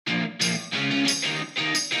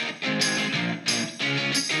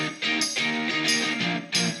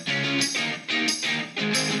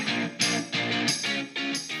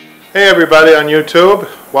Hey everybody on YouTube,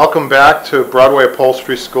 welcome back to Broadway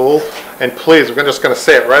Upholstery School, and please, I'm just going to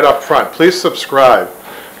say it right up front, please subscribe,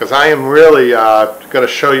 because I am really going to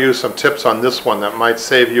show you some tips on this one that might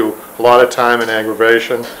save you a lot of time and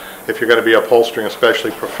aggravation if you're going to be upholstering,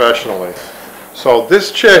 especially professionally. So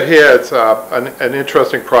this chair here, it's an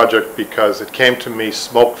interesting project because it came to me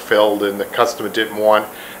smoke filled and the customer didn't want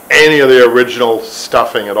any of the original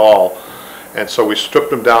stuffing at all, and so we stripped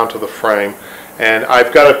them down to the frame. And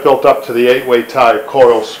I've got it built up to the 8-way tie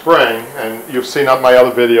coil spring, and you've seen on my other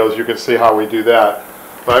videos, you can see how we do that.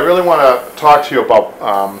 But I really want to talk to you about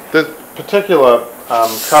this particular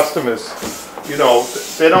customers. You know,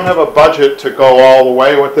 they don't have a budget to go all the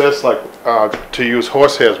way with this, like to use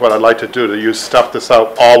horsehair is what I'd like to do, to stuff this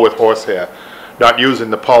out all with horsehair, not using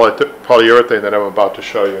the polyurethane that I'm about to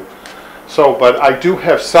show you. So, but I do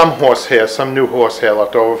have some horsehair, some new horsehair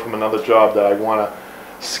left over from another job that I want to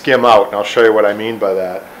skim out, and I'll show you what I mean by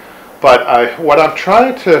that. But what I'm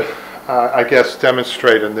trying to, I guess,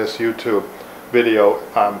 demonstrate in this YouTube video,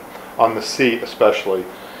 on the seat especially,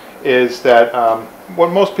 is that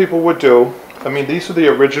what most people would do, I mean, these are the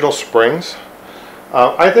original springs.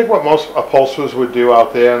 I think what most upholsterers would do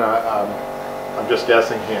out there, and I'm just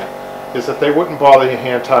guessing here, is that they wouldn't bother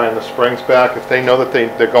hand tying the springs back if they know that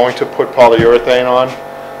they're going to put polyurethane on.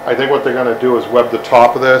 I think what they're going to do is web the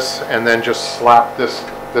top of this and then just slap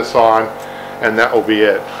this on, and that will be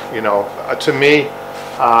it. You know, to me,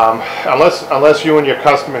 unless you and your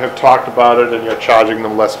customer have talked about it and you're charging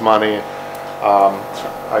them less money,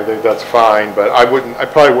 I think that's fine. But I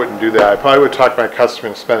probably wouldn't do that. I probably would talk to my customer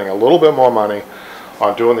into spending a little bit more money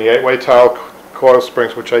on doing the 8-way tile coil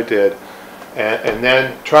springs, which I did, and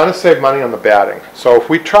then trying to save money on the batting. So if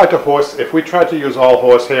we tried to use all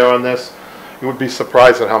horsehair on this, you would be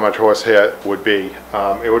surprised at how much horsehair would be.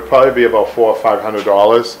 It would probably be about $400 or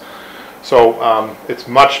 $500. So it's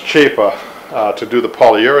much cheaper to do the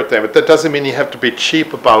polyurethane, but that doesn't mean you have to be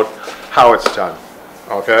cheap about how it's done.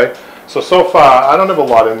 Okay? So far, I don't have a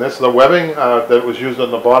lot in this. The webbing that was used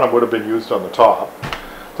on the bottom would have been used on the top.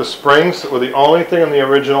 The springs were the only thing in the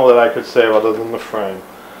original that I could save other than the frame.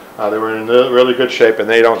 They were in really good shape and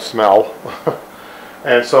they don't smell.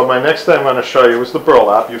 And so my next thing I'm going to show you is the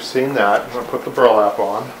burlap. You've seen that. I'm going to put the burlap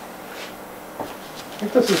on. I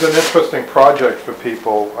think this is an interesting project for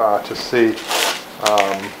people to see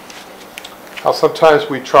how sometimes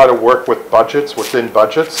we try to work with budgets, within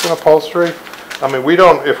budgets in upholstery. I mean,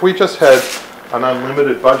 if we just had an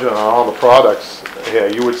unlimited budget on all the products here,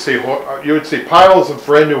 you would see piles of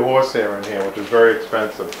brand new horsehair in here, which is very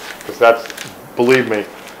expensive, because that's, believe me,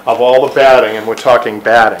 of all the batting, and we're talking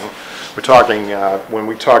batting. We're talking, when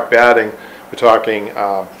we talk batting, we're talking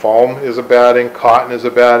foam is a batting, cotton is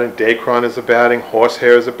a batting, dacron is a batting,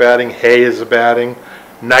 horsehair is a batting, hay is a batting,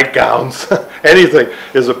 nightgowns, anything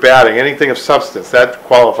is a batting, anything of substance, that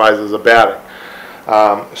qualifies as a batting.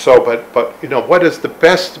 But you know, what is the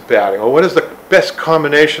best batting, or what is the best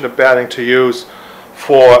combination of batting to use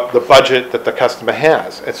for the budget that the customer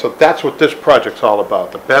has? And so that's what this project's all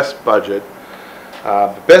about, the best budget.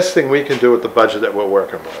 The best thing we can do with the budget that we're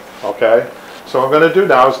working with, okay? So what we're going to do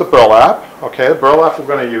now is the burlap, okay? The burlap we're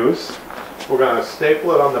going to use, we're going to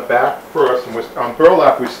staple it on the back first, and on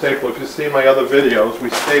burlap we staple, if you see my other videos,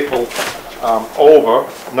 we staple over,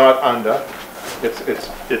 not under. It's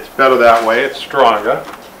better that way, it's stronger.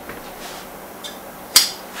 I'm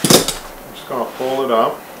just going to fold it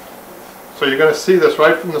up. So you're going to see this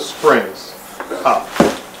right from the springs up.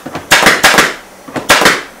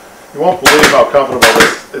 You won't believe how comfortable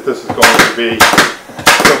this is going to be.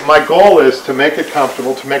 So my goal is to make it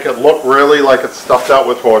comfortable, to make it look really like it's stuffed out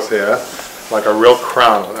with horsehair, like a real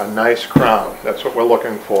crown, a nice crown. That's what we're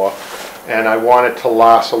looking for. And I want it to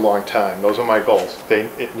last a long time. Those are my goals.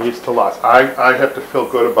 It needs to last. I have to feel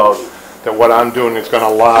good about that what I'm doing is going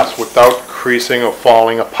to last without creasing or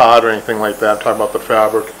falling apart or anything like that. I'm talking about the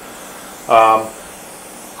fabric.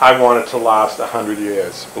 I want it to last 100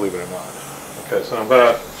 years, believe it or not. Okay, so I'm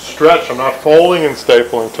going to stretch. I'm not folding and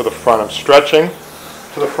stapling to the front. I'm stretching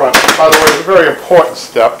to the front. By the way, it's a very important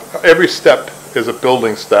step. Every step is a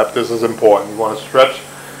building step. This is important. You want to stretch.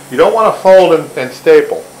 You don't want to fold and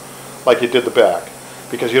staple like you did the back,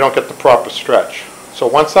 because you don't get the proper stretch. So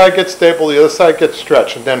one side gets stapled, the other side gets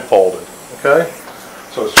stretched, and then folded. Okay?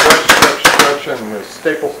 So stretch, and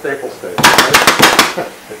staple, staple, staple. Right?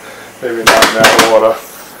 Maybe not in that order.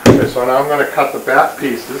 Okay, so now I'm going to cut the back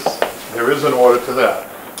pieces. There is an order to that.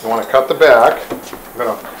 You want to cut the back. I'm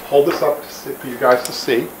going to hold this up for you guys to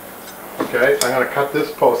see. Okay, I'm going to cut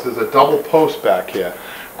this post. There's a double post back here.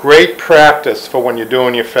 Great practice for when you're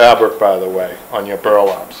doing your fabric, by the way, on your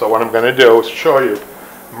burlap. So what I'm going to do is show you.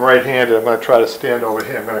 I'm right-handed. I'm going to try to stand over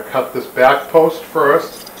here. I'm going to cut this back post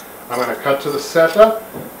first. I'm going to cut to the center,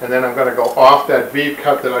 and then I'm going to go off that V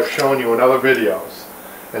cut that I've shown you in other videos.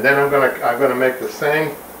 And then I'm going to make the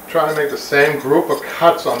same, try to make the same group of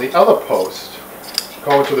cuts on the other post.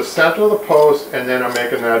 Going to the center of the post, and then I'm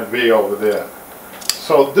making that V over there.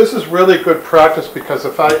 So this is really good practice, because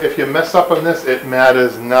if you mess up on this, it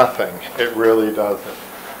matters nothing. It really doesn't.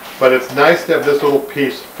 But it's nice to have this little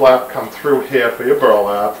piece flap come through here for your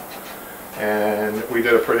burlap, and we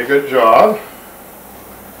did a pretty good job.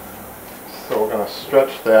 So we're going to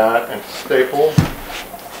stretch that and staple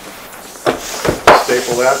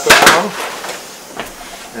that down,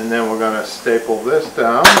 and then we're going to staple this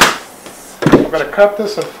down. We're going to cut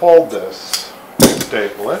this and fold this,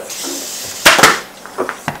 staple it,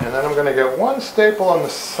 and then I'm going to get one staple on the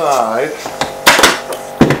side,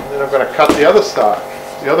 and then I'm going to cut the other side,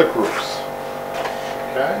 the other groups.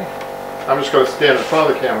 Okay? I'm just going to stand in front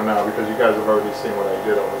of the camera now because you guys have already seen what I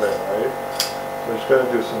did over there, right? So I'm just going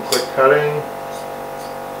to do some quick cutting.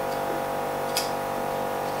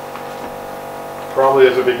 Probably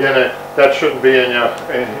as a beginner, that shouldn't be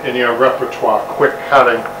in your repertoire, quick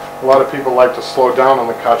cutting. A lot of people like to slow down on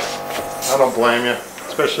the cuts. I don't blame you,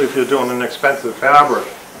 especially if you're doing an expensive fabric,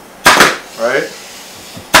 right?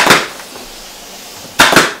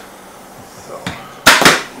 So,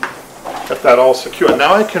 got that all secure.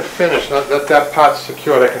 Now I can finish, now that part's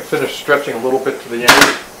secured, I can finish stretching a little bit to the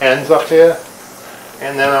ends up here.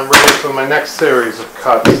 And then I'm ready for my next series of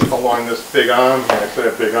cuts along this big arm here. I say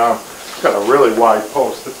a big arm. It's got a really wide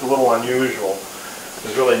post. It's a little unusual.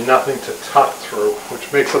 There's really nothing to tuck through,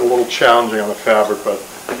 which makes it a little challenging on the fabric. But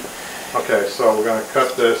okay, so we're going to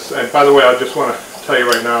cut this. And by the way, I just want to tell you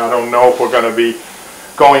right now, I don't know if we're going to be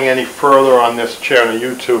going any further on this chair in a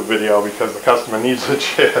YouTube video because the customer needs the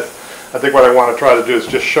chair. I think what I want to try to do is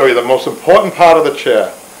just show you the most important part of the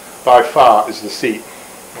chair, by far, is the seat.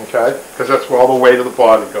 Okay? Because that's where all the weight of the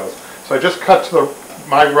body goes. So I just cut to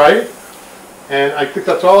my right. And I think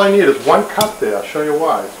that's all I need is one cut there. I'll show you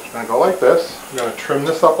why. So I'm going to go like this. I'm going to trim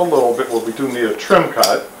this up a little bit. Well, we do need a trim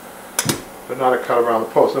cut, but not a cut around the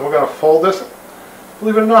post. Then we're going to fold this.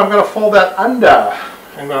 Believe it or not, I'm going to fold that under.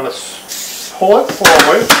 I'm going to pull it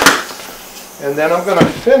forward. And then I'm going to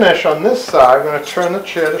finish on this side. I'm going to turn the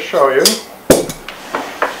chair to show you.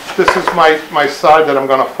 This is my side that I'm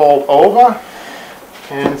going to fold over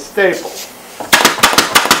and staple.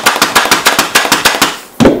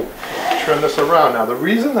 Turn this around. Now the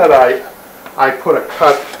reason that I put a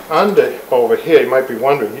cut under over here, you might be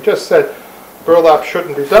wondering, you just said burlap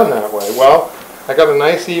shouldn't be done that way. Well, I got a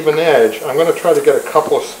nice even edge. I'm going to try to get a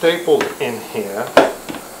couple of staples in here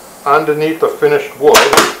underneath the finished wood,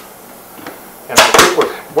 and I think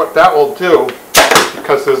what that will do,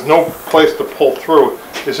 because there's no place to pull through,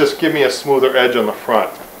 is just give me a smoother edge on the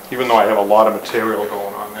front, even though I have a lot of material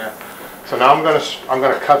going on there. So now I'm going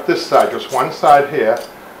to cut this side, just one side here,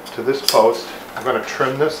 to this post. I'm going to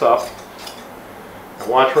trim this up. And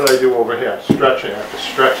watch what I do over here. I'm stretching. I have to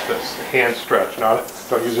stretch this. Hand stretch.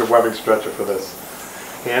 Don't use your webbing stretcher for this.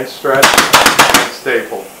 Hand stretch and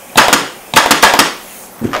staple.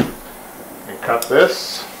 And cut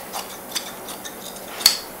this.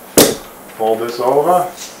 Fold this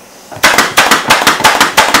over.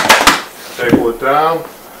 Staple it down.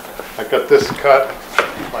 I got this cut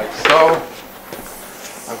like so.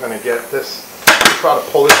 I'm going to get this, try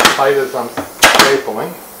to pull it as tight as I'm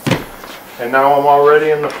stapling. And now I'm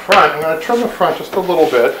already in the front. I'm going to trim the front just a little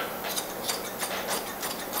bit.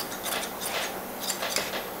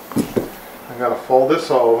 I'm going to fold this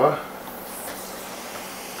over.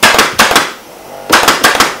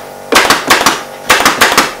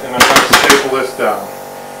 And I'm going to staple this down.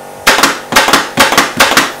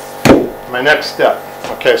 My next step.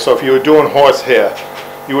 Okay, so if you were doing horsehair,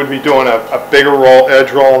 you would be doing a bigger roll,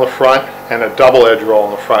 edge roll in the front and a double edge roll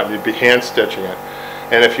in the front. You'd be hand stitching it.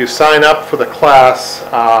 And if you sign up for the class,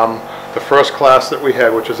 the first class that we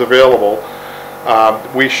had, which is available,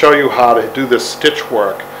 we show you how to do this stitch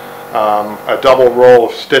work, a double roll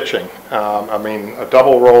of stitching. A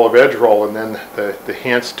double roll of edge roll, and then the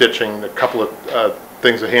hand stitching, a couple of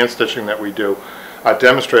things of hand stitching that we do are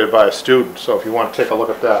demonstrated by a student. So if you want to take a look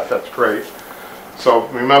at that, that's great. So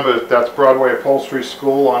remember, that's Broadway Upholstery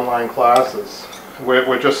School online classes.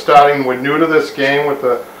 We're just starting. We're new to this game with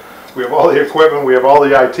we have all the equipment, we have all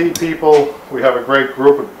the IT people, we have a great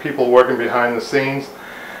group of people working behind the scenes,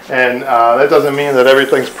 And that doesn't mean that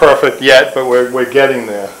everything's perfect yet, but we're getting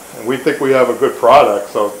there. And we think we have a good product,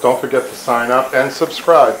 so don't forget to sign up and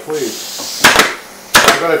subscribe, please.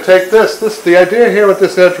 I'm going to take the idea here with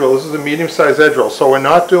this edge roll, this is a medium-sized edge roll, so we're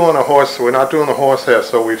not doing the horsehair,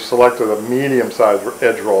 so we've selected a medium-sized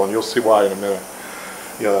edge roll, and you'll see why in a minute,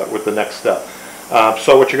 with the next step.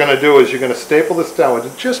 So what you're going to do is you're going to staple this down with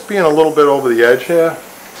it just being a little bit over the edge here,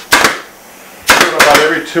 about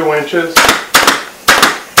every 2 inches.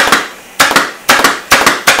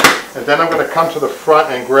 And then I'm going to come to the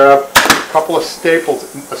front and grab a couple of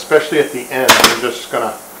staples, especially at the end.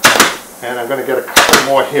 I'm going to get a couple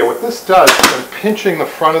more here. What this does is I'm pinching the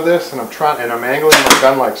front of this, and I'm angling my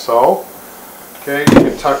gun like so. Okay, you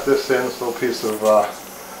can tuck this in, this little piece of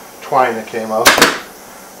twine that came out.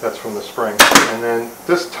 That's from the spring. And then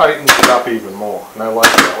this tightens it up even more, and I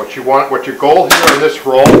like that. What your goal here in this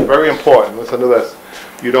roll, very important. Listen to this.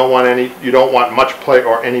 You don't want much play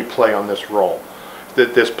or any play on this roll.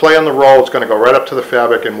 This play on the roll is going to go right up to the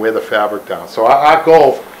fabric and wear the fabric down. So our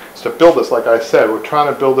goal is to build this, like I said, we're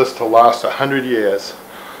trying to build this to last 100 years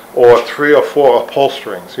or 3 or 4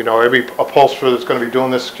 upholsterings. Every upholsterer that's going to be doing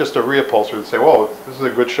this, just a reupholsterer, would say, whoa, this is a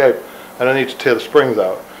good shape. I don't need to tear the springs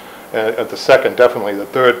out. At the second, definitely. The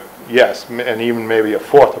third, yes, and even maybe a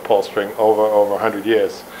 4th upholstering over 100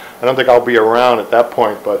 years. I don't think I'll be around at that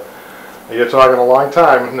point, but you're talking a long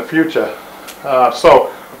time in the future.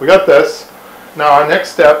 So we got this. Now our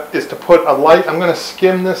next step is to put a light, I'm going to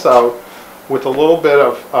skim this out with a little bit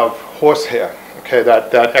of horsehair, okay,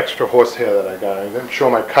 that extra horsehair that I got. I'm sure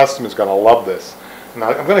my customer's going to love this.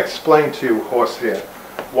 Now I'm going to explain to you horsehair.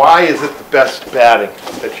 Why is it the best batting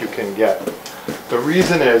that you can get? The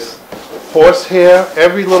reason is horsehair,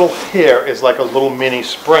 every little hair is like a little mini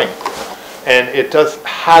spring, and it does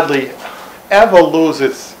hardly ever lose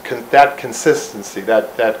that consistency,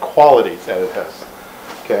 that quality that it has.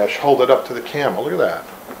 Okay, I should hold it up to the camera. Look at that.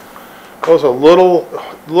 Those are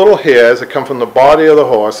little hairs that come from the body of the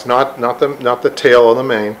horse, not the tail or the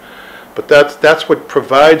mane, but that's what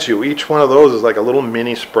provides you. Each one of those is like a little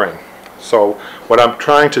mini spring. So what I'm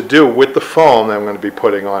trying to do with the foam that I'm going to be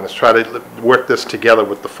putting on is try to work this together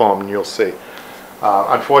with the foam, and you'll see.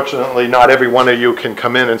 Unfortunately, not every one of you can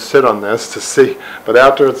come in and sit on this to see, but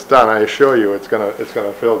after it's done, I assure you it's gonna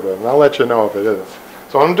feel good, and I'll let you know if it isn't.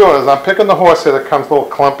 So what I'm doing is I'm picking the horsehair that comes a little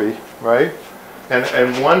clumpy, right?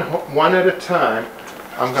 And one at a time,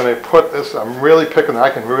 I'm going to put this. I'm really picking. I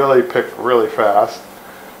can really pick really fast,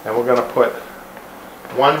 and we're going to put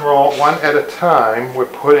one at a time. We're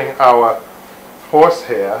putting our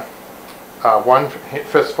horsehair, one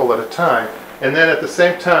fistful at a time, and then at the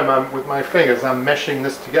same time, with my fingers, I'm meshing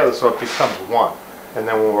this together so it becomes one. And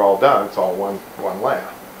then when we're all done, it's all one layer.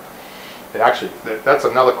 Actually, that's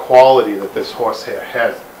another quality that this horsehair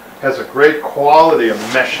has. It has a great quality of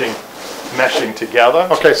meshing together.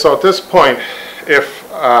 Okay, so at this point, if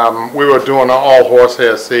we were doing an all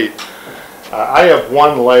horsehair seat, I have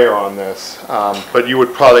one layer on this, but you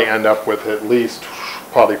would probably end up with at least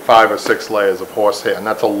probably 5 or 6 layers of horsehair, and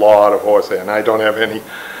that's a lot of horsehair, and I don't have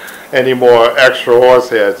any more extra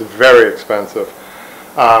horsehair. It's very expensive.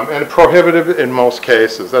 And prohibitive in most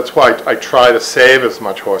cases. That's why I try to save as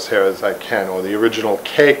much horsehair as I can, or the original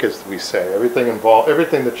cake, as we say. Everything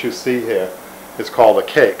that you see here is called a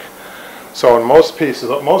cake. So in most pieces,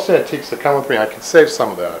 most antiques that come with me, I can save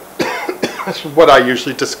some of that. That's what I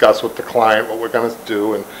usually discuss with the client, what we're going to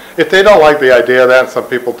do. And if they don't like the idea of that, and some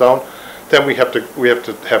people don't, then we have to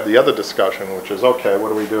have the other discussion, which is, okay, what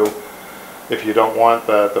do we do if you don't want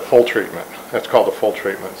the full treatment? That's called the full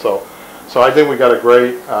treatment. So I think we got a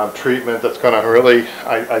great treatment that's going to really,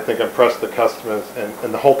 I think, impress the customers,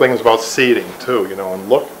 and the whole thing is about seating too, and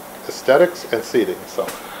look, aesthetics and seating. So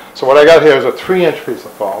what I got here is a 3-inch piece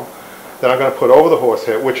of foam that I'm going to put over the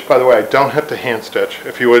horsehair, which, by the way, I don't have to hand stitch.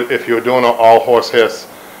 If you were doing an all horsehair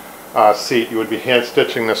seat, you would be hand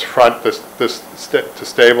stitching this front to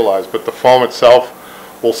stabilize, but the foam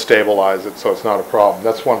itself will stabilize it, so it's not a problem.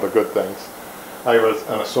 That's one of the good things. I have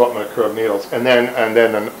an assortment of curved needles, and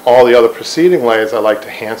then in all the other preceding layers, I like to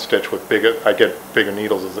hand stitch with bigger. I get bigger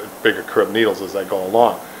curved needles as I go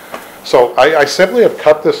along. So I simply have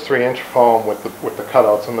cut this 3-inch foam with the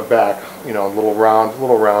cutouts on the back, a little round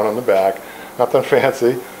on the back, nothing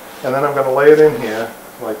fancy, and then I'm going to lay it in here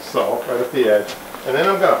like so, right at the edge, and then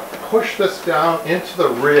I'm going to push this down into the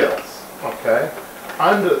rails. Okay,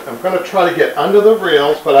 I'm going to try to get under the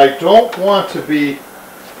rails, but I don't want to be.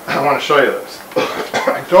 I want to show you this.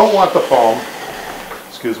 I don't want the foam,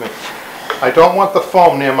 excuse me, I don't want the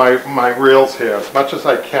foam near my reels here. As much as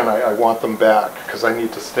I can, I want them back, because I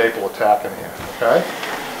need to staple a tack in here, okay?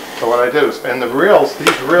 So what I did is, and the reels,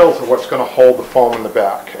 these reels are what's going to hold the foam in the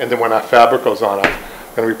back. And then when our fabric goes on,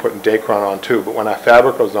 I'm going to be putting Dacron on too, but when our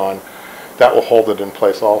fabric goes on, that will hold it in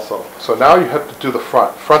place also. So now you have to do the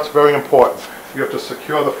front. Front's very important. You have to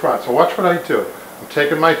secure the front. So watch what I do. I'm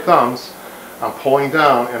taking my thumbs, I'm pulling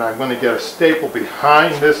down, and I'm going to get a staple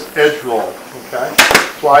behind this edge roll. Okay?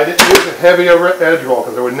 So I didn't use a heavier edge roll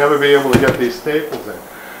because I would never be able to get these staples in.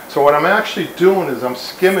 So what I'm actually doing is I'm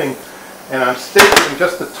skimming and I'm stapling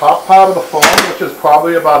just the top part of the foam, which is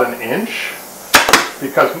probably about an inch,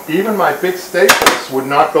 because even my big staples would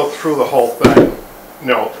not go through the whole thing, you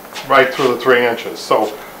know, right through the 3 inches.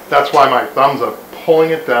 So that's why my thumbs are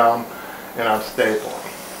pulling it down and I'm stapling.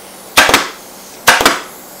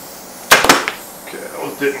 Okay,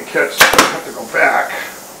 those didn't catch, so I have to go back.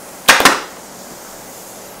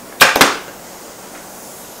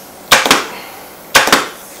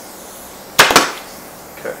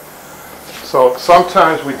 So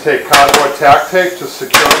sometimes we take cardboard tack tape to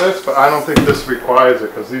secure this, but I don't think this requires it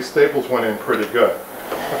because these staples went in pretty good.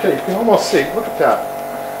 Okay, you can almost see, look at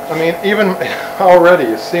that. I mean, even already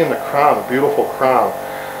you're seeing the crown, a beautiful crown.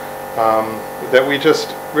 That we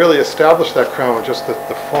just really established that crown with just the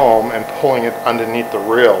foam and pulling it underneath the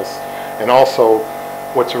reels. And also,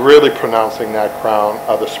 what's really pronouncing that crown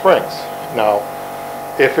are the springs. Now,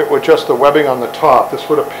 if it were just the webbing on the top, this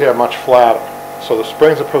would appear much flatter. So the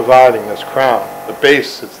springs are providing this crown. The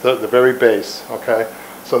base, it's the very base, okay?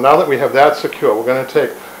 So now that we have that secure, we're going to take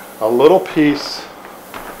a little piece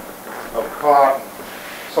of cotton.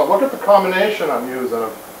 So look at the combination I'm using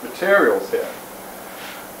of materials here.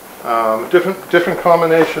 Different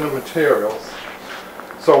combination of materials.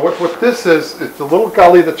 So what this is, it's the little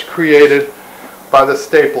gully that's created by the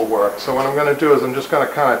staple work. So what I'm going to do is I'm just going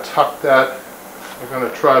to kind of tuck that. I'm going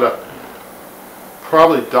to try to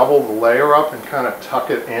probably double the layer up and kind of tuck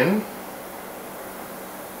it in.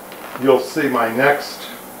 You'll see my next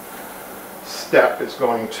step is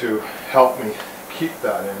going to help me keep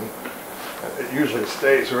that in. It usually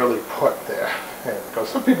stays really put there. Because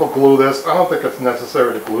some people glue this. I don't think it's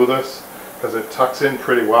necessary to glue this because it tucks in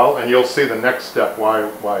pretty well, and you'll see the next step why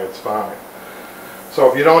it's fine.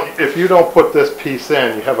 So if you don't put this piece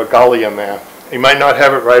in, you have a gully in there. You might not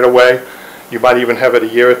have it right away. You might even have it a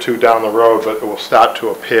year or two down the road, but it will start to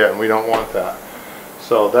appear, and we don't want that.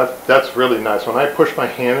 So that's really nice. When I push my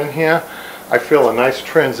hand in here, I feel a nice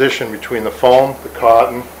transition between the foam, the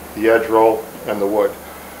cotton, the edge roll, and the wood.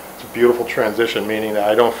 It's a beautiful transition, meaning that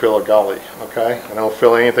I don't feel a gully, okay? I don't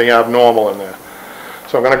feel anything abnormal in there.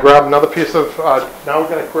 So I'm going to grab another piece of, now we're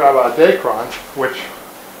going to grab our Dacron, which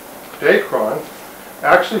Dacron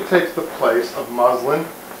actually takes the place of muslin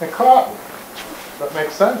and cotton. Does that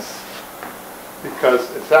make sense? Because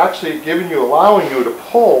it's actually allowing you to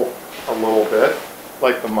pull a little bit,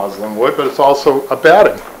 like the muslin would, but it's also a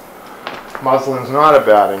batting. Muslin's not a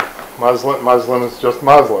batting. Muslin is just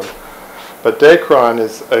muslin. But Dacron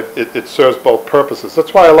it serves both purposes.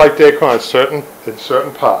 That's why I like Dacron in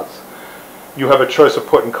certain parts. You have a choice of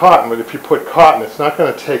putting cotton, but if you put cotton, it's not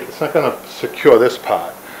going to secure this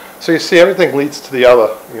part. So you see, everything leads to the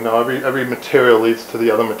other. You know, every material leads to the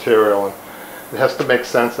other material, and it has to make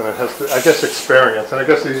sense, and it has to, I guess, experience. And I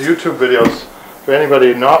guess these YouTube videos, for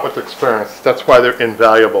anybody not with experience, that's why they're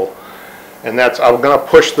invaluable. And I'm going to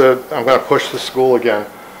push the school again,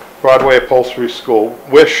 Broadway Upholstery School.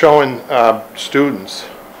 We're showing students,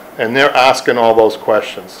 and they're asking all those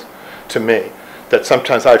questions to me that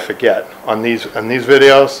sometimes I forget. On these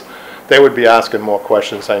videos, they would be asking more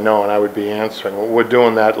questions, I know, and I would be answering. Well, we're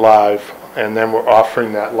doing that live, and then we're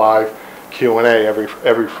offering that live Q&A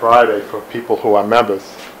every Friday for people who are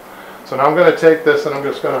members. So now I'm going to take this and I'm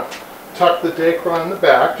just going to tuck the Dacron in the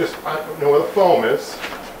back, just know where the foam is.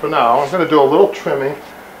 For now, I'm going to do a little trimming.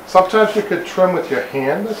 Sometimes you could trim with your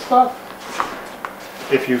hand this stuff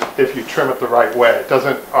if you trim it the right way. It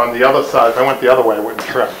doesn't, on the other side, if I went the other way, it wouldn't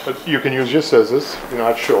trim. But you can use your scissors if you're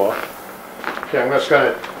not sure. Okay, I'm just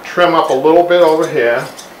going to trim up a little bit over here.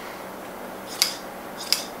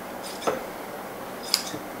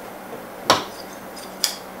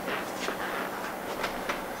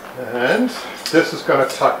 And this is going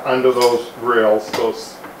to tuck under those reels,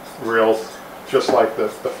 just like the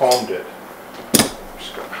foam did.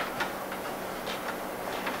 Just going to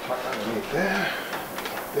tuck underneath there,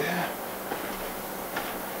 there.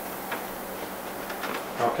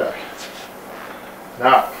 Okay.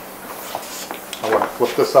 Now, I want to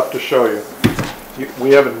flip this up to show you.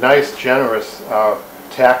 We have a nice, generous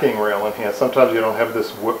tacking reel in here. Sometimes you don't have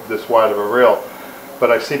this wide of a reel. But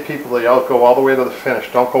I see people that go all the way to the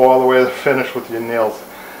finish. Don't go all the way to the finish with your nails.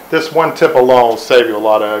 This one tip alone will save you a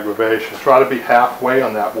lot of aggravation. Try to be halfway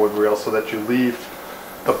on that wood reel so that you leave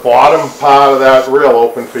the bottom part of that reel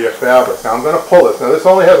open for your fabric. Now I'm going to pull this. Now this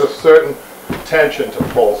only has a certain tension to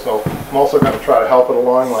pull, so I'm also going to try to help it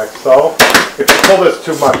along like so. If you pull this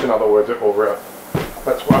too much, in other words, it will rip.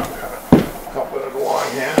 That's why I'm kind of helping it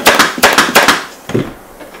along here.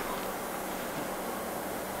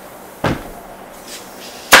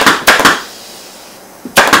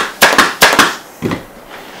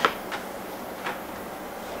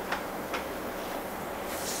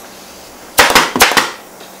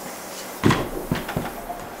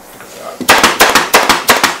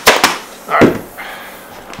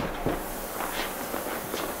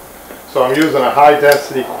 So I'm using a high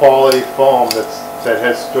density quality foam that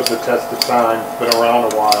has stood the test of time, been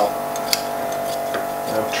around a while.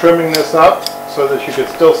 And I'm trimming this up so that you can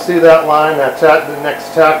still see that line, the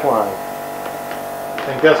next tack line.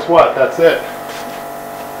 And guess what? That's it.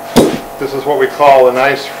 This is what we call a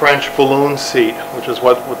nice French balloon seat, which is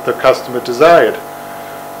what the customer desired.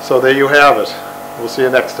 So there you have it. We'll see you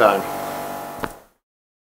next time.